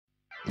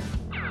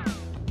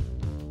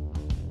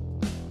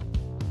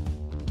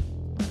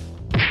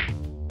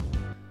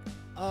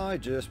I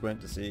just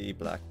went to see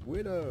Black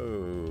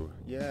Widow.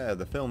 Yeah,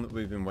 the film that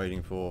we've been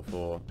waiting for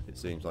it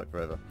seems like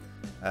forever.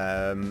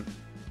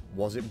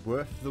 Was it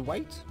worth the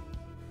wait?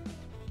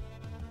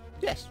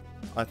 Yes,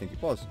 I think it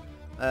was.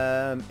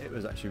 It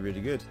was actually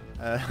really good.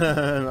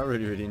 I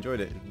really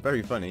enjoyed it.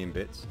 Very funny in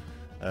bits.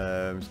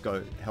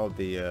 Held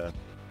the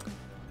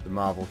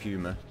Marvel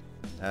humour.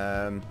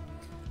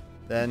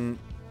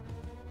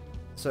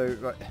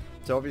 So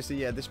obviously,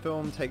 yeah, this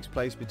film takes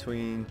place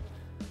between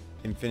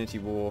Infinity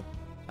War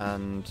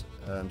and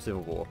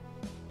Civil War.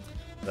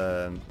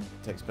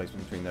 Takes place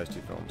between those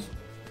two films,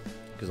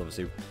 because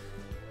obviously,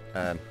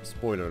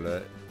 spoiler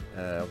alert,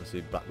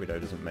 obviously Black Widow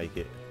doesn't make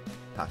it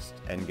past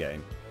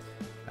Endgame.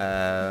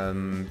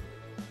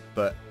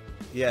 But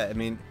yeah, I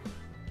mean,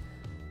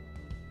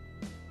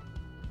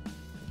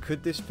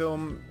 could this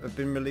film have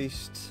been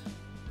released,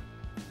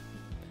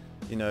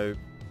 you know,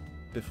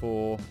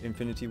 before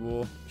Infinity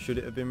War? Should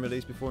it have been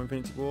released before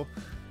Infinity War?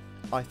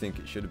 I think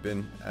it should have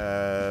been.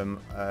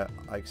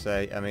 Like I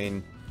say, I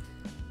mean,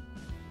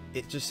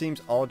 it just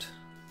seems odd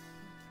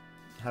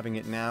having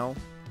it now.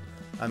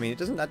 I mean,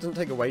 that doesn't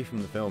take away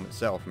from the film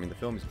itself. I mean, the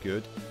film is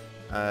good,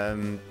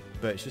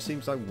 but it just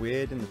seems like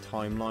weird in the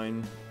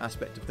timeline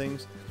aspect of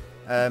things.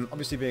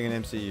 Obviously, being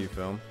an MCU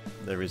film,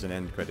 there is an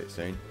end credit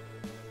scene,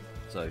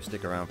 so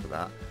stick around for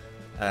that.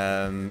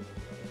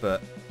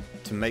 But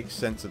to make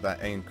sense of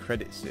that end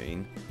credit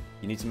scene,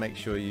 you need to make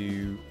sure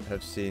you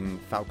have seen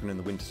Falcon and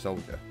the Winter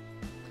Soldier,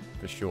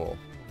 for sure,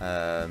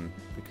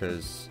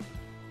 because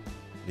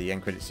the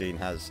end credit scene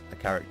has a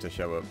character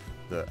show up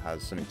that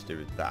has something to do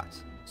with that.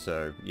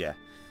 So yeah,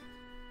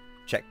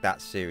 check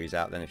that series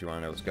out then if you want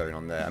to know what's going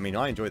on there. I mean,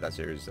 I enjoyed that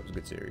series. That was a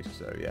good series,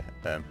 so yeah,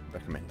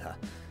 recommend that.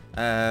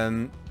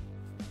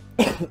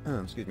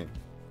 Excuse me.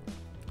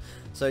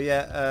 So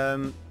yeah,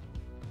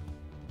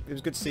 it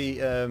was good to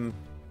see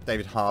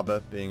David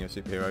Harbour being a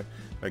superhero,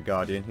 a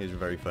Guardian. He was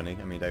very funny.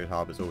 I mean, David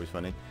Harbour's always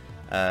funny.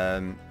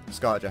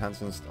 Scarlett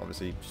Johansson's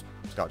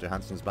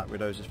Black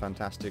Widow is just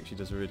fantastic. She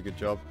does a really good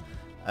job.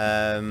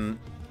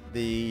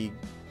 The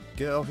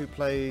girl who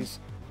plays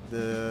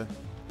the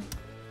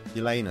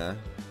Yelena,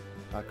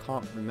 I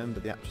can't remember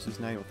the actress's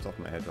name off the top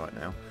of my head right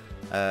now.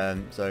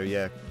 So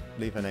yeah,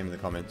 leave her name in the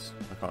comments.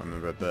 I can't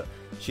remember her, but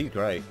she's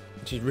great.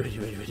 She's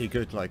really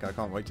good. Like, I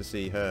can't wait to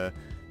see her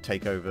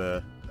take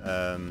over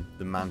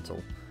the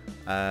mantle.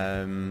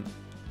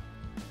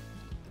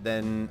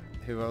 Then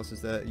who else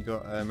is there? You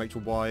got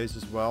Rachel Weisz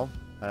as well,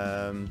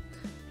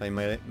 playing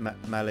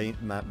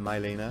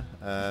Mylena.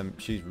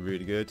 She's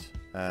really good.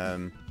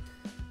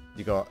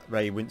 You got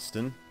Ray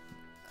Winston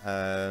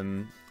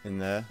in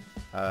there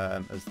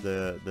as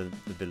the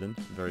villain,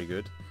 very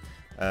good.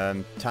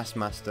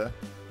 Taskmaster.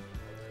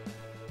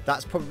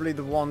 That's probably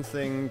the one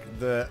thing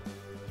that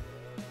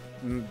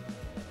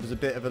was a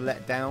bit of a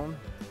letdown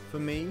for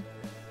me.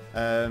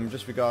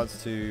 Just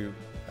regards to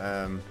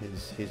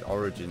his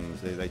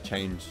origins. They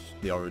changed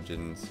the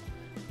origins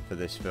for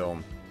this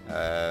film.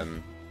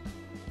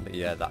 But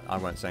yeah, I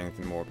won't say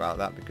anything more about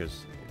that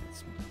because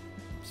it's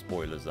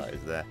spoilers, that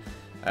is there.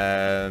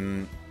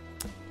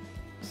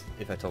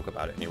 If I talk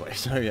about it anyway.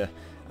 So yeah,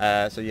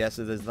 so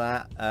there's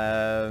that.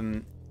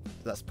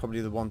 That's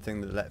probably the one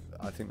thing that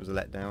I think was a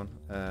letdown.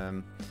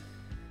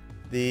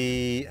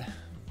 The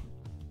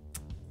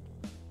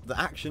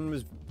action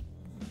was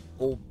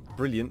all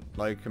brilliant.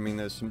 Like, I mean,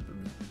 there's some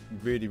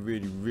really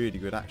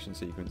good action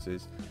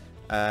sequences.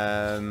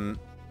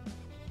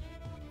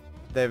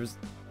 There's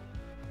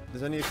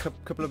only a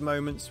couple of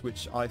moments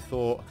which I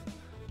thought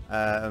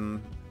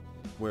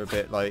were a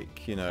bit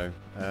like, you know,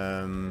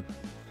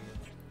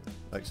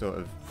 like sort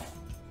of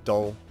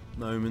dull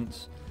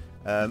moments.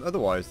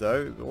 Otherwise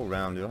though, all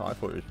round, I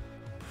thought it was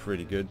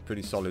pretty good,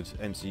 pretty solid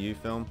MCU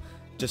film.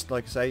 Just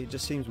like I say, it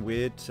just seems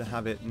weird to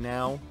have it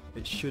now.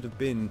 It should have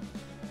been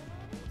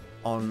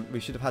on, we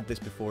should have had this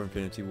before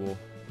Infinity War,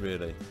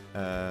 really.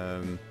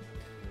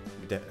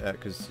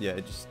 Because yeah,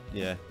 it just,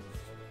 yeah.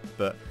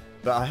 But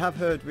I have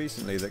heard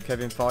recently that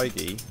Kevin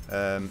Feige,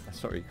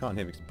 sorry, you can't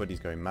hear me because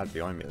Buddy's going mad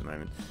behind me at the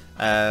moment.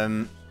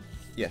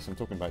 Yes, I'm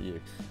talking about you.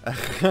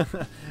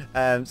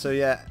 So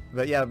yeah,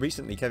 but yeah,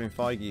 recently Kevin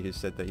Feige has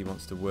said that he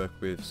wants to work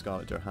with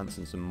Scarlett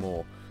Johansson some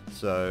more.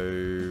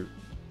 So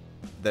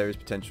there is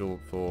potential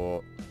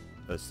for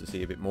us to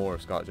see a bit more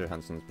of Scarlett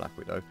Johansson's Black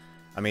Widow.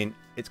 I mean,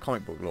 it's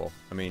comic book lore.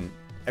 I mean,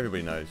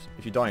 everybody knows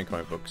if you die in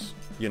comic books,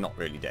 you're not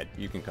really dead.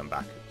 You can come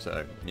back.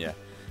 So yeah,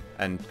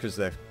 and because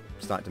they're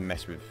starting to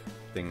mess with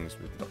things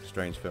with the Doctor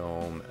Strange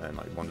film and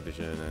like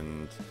WandaVision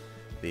and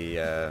the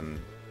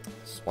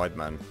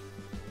Spider-Man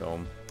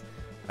film.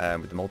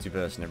 With the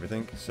multiverse and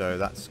everything, so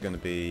that's going to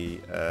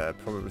be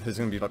probably, there's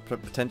going to be like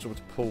potential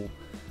to pull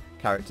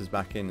characters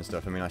back in and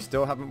stuff. I mean, I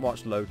still haven't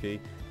watched Loki.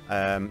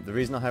 The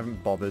reason I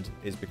haven't bothered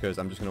is because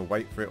I'm just going to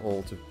wait for it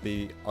all to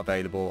be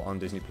available on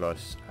Disney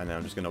Plus, and then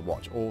I'm just going to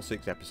watch all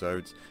 6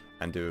 episodes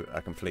and do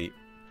a complete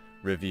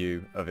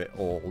review of it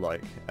all.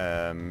 Like,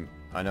 I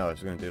know I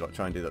was going to do, like,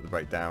 try and do that, the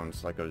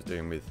breakdowns like I was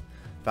doing with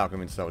Falcon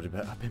Winter Soldier,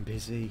 but I've been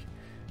busy.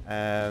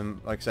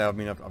 Like I say, I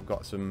mean, I've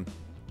got some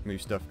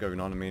Move stuff going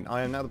on. I mean,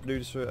 I am now the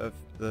producer of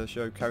the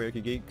show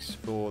Karaoke Geeks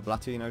for the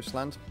Latino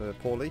slant for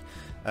Paulie.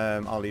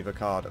 I'll leave a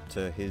card up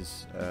to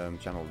his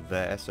channel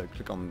there, so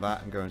click on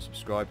that and go and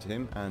subscribe to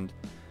him, and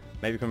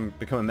maybe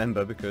become a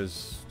member,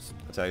 because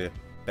I tell you,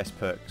 best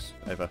perks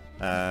ever.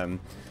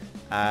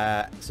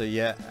 So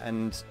yeah,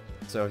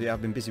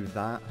 I've been busy with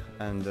that,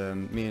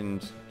 and me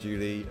and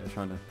Julie are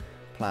trying to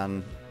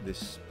plan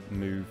this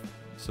move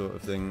sort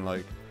of thing,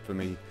 like for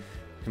me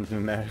come to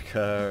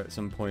America at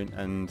some point,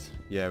 and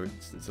yeah,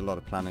 it's a lot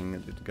of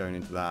planning going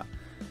into that.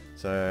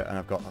 So, and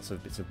I've got lots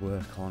of bits of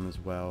work on as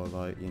well,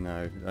 like, you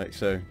know, like,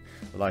 so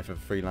the life of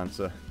a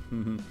freelancer.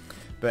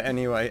 But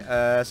anyway,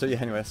 so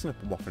yeah, anyway, that's enough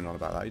waffling on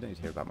about that. You don't need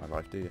to hear about my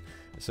life, do you?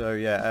 So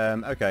yeah,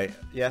 okay,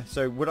 yeah.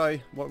 So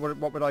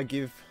what would I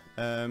give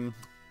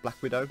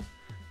Black Widow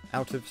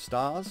out of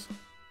stars?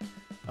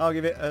 I'll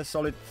give it a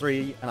solid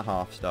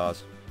 3.5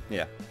 stars.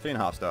 Yeah,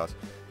 3.5 stars.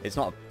 It's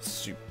not a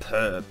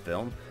superb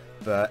film,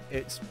 but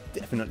it's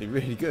definitely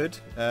really good.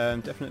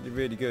 Definitely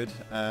really good.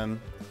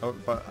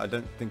 But I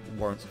don't think it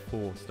warrants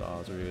 4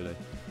 stars really.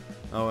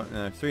 Oh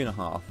no,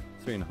 3.5.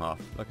 3.5.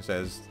 Like I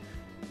said,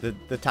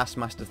 the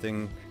Taskmaster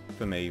thing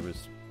for me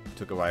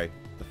took away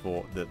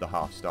the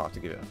half star to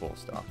give it a 4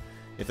 star.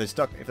 If they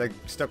stuck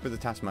with the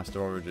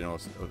Taskmaster original,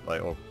 or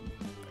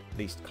at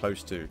least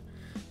close to,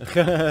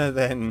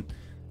 then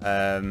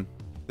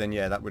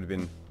yeah, that would have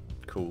been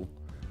cool.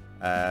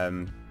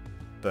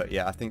 But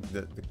yeah, I think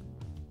that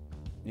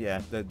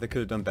they could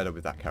have done better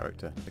with that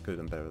character.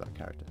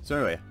 So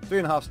anyway,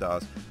 3.5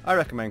 stars. I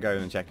recommend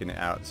going and checking it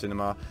out at the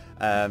cinema,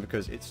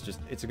 because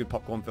it's a good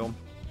popcorn film,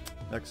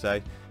 like I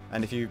say.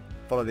 And if you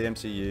follow the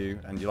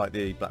MCU and you like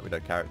the Black Widow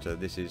character,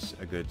 this is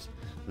a good.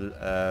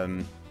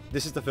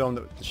 This is the film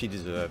that she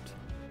deserved,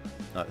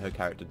 like her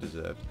character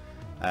deserved.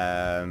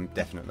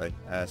 Definitely.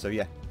 So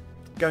yeah,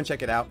 go and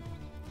check it out.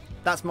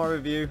 That's my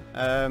review.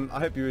 I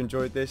hope you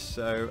enjoyed this.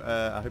 So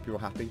I hope you're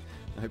all happy.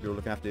 I hope you're all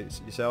looking after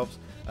yourselves.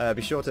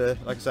 Be sure to,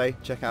 like I say,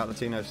 check out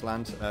Latino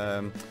Slant.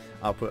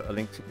 I'll put a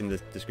link in the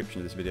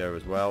description of this video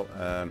as well.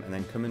 And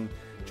then come and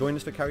join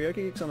us for Karaoke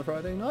Geeks on a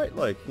Friday night.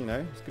 Like, you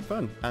know, it's good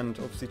fun. And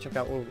obviously check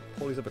out all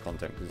his other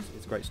content, because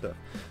it's great stuff.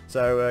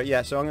 So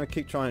yeah, so I'm going to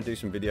keep trying to do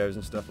some videos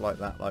and stuff like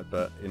that.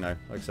 But you know,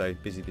 like I say,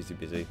 busy.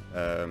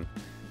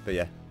 But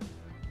yeah.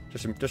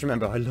 Just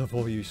remember, I love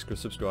all you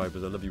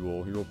subscribers. I love you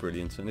all. You're all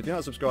brilliant. And if you're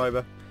not a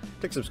subscriber,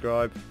 click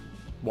subscribe.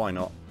 Why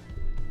not?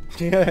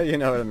 Yeah, you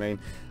know what I mean.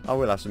 I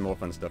will have some more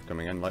fun stuff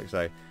coming in. Like I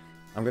say,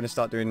 I'm going to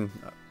start doing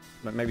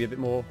maybe a bit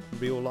more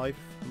real life,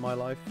 my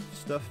life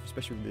stuff,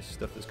 especially with this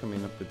stuff that's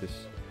coming up with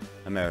this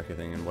America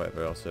thing and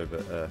whatever else. So,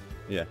 but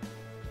yeah,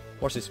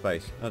 watch this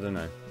space. I don't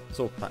know. It's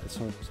all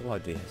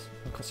ideas.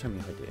 I've got so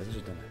many ideas. I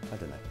just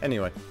don't know.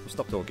 Anyway, I'll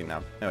stop talking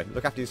now. Anyway,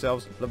 look after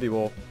yourselves. Love you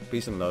all.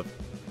 Peace and love.